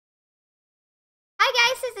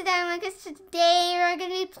this is Diamond because today we're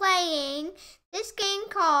going to be playing this game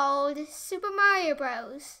called Super Mario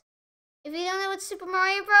Bros. If you don't know what Super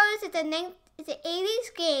Mario Bros, it's an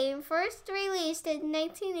 80s game, first released in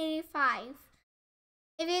 1985.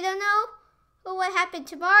 If you don't know what happened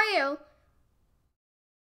to Mario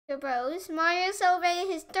Bros, Mario celebrated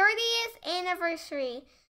his 30th anniversary.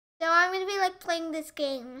 So I'm going to be playing this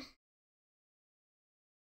game.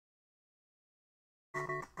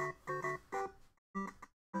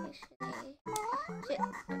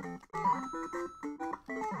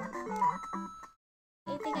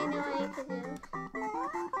 I think I know what I could do.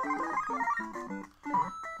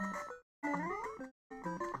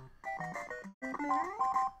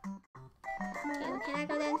 Okay, can I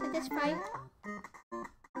go down to this pipe?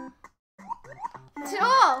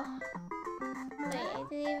 Oh! Wait, I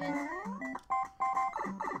didn't even...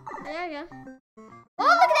 Oh, there we go. Oh,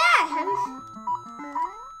 look at that!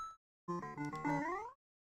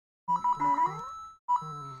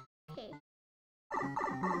 Okay.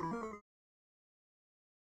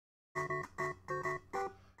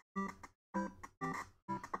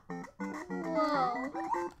 Whoa.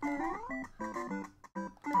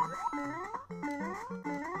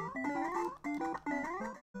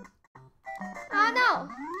 Oh no!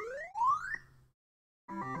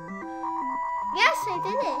 Yes, I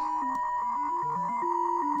did it.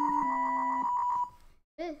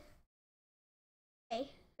 Okay,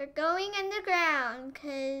 we're going underground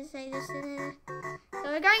because I just didn't. So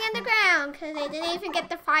we're going underground because I didn't even get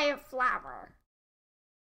the fire flower.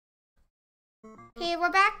 Okay,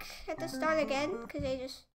 we're back at the start again because I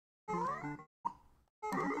just.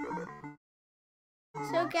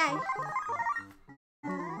 So guys.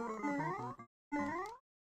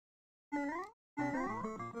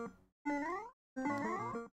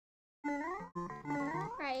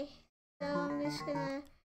 Right, so I'm just gonna.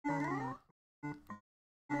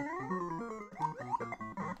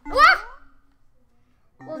 What?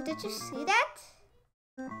 Well, did you see that?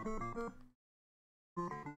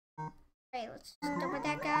 Right, let's start with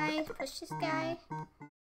that guy. Push this guy.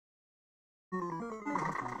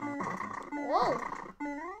 Whoa.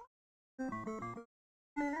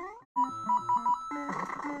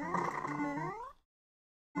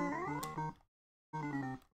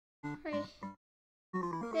 Right.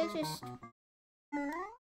 They just.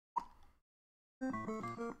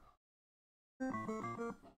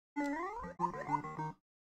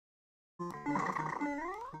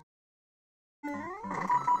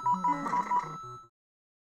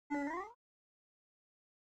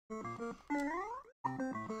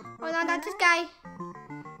 Oh no, not this guy.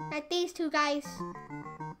 Not these two guys.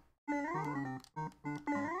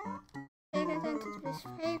 They get into this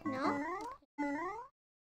pipe, no?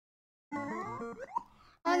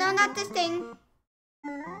 Oh no, not this thing.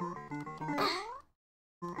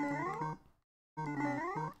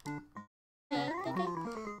 Okay, I think I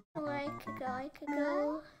know where I could go. I could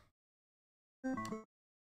go.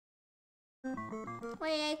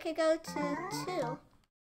 Wait, I could go to 2.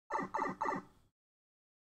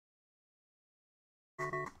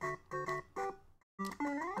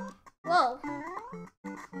 Whoa.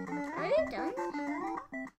 Are you done?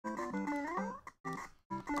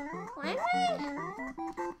 Why am I?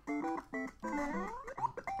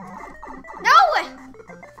 No!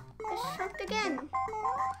 I shrunk again.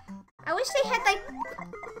 I wish they had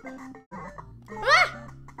Ah!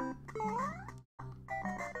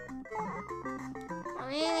 Oh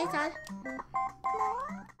man, I thought.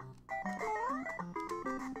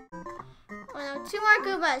 Oh no, 2 more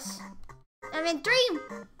Goombas. I mean 3.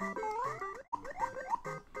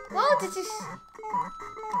 Whoa, this is.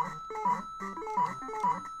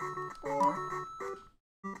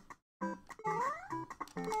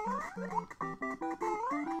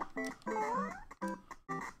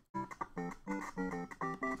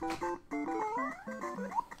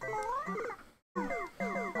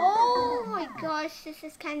 Oh my gosh, this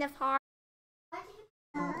is kind of hard.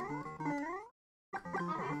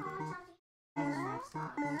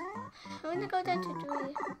 I want to go down to 3.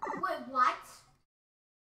 Wait, what?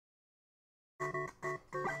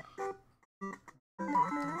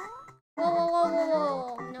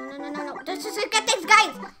 Whoa. No. Let's just get these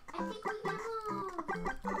guys. I think we moved.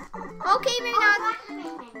 Okay, maybe not.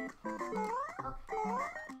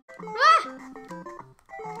 Ah!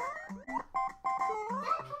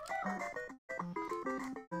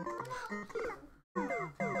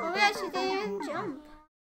 Oh yeah, she didn't even jump.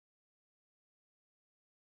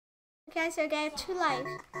 Okay, so I got 2 lives.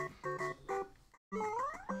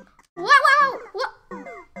 What?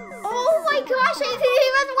 Oh my gosh, I didn't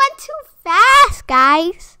even went too fast,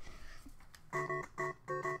 guys.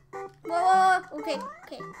 Whoa. Oh, okay,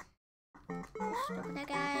 okay. Stop that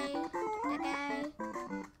guy. Stop that guy.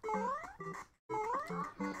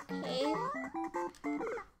 Okay.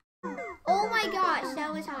 Oh my gosh,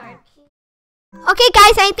 that was hard. Okay,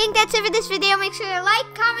 guys, I think that's it for this video. Make sure to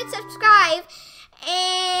like, comment, subscribe.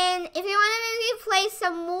 And if you want to maybe play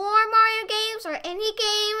some more Mario games or any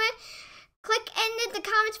game, click in the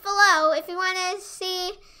comments below if you want to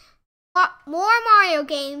see more Mario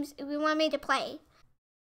games if you want me to play.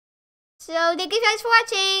 So, thank you guys for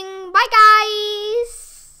watching. Bye,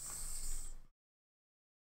 guys.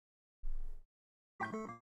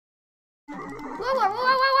 Whoa, whoa,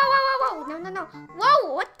 whoa, whoa, whoa, whoa, whoa, whoa. No, no, no.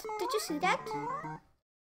 Whoa, what? Did you see that?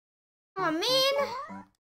 Oh, man.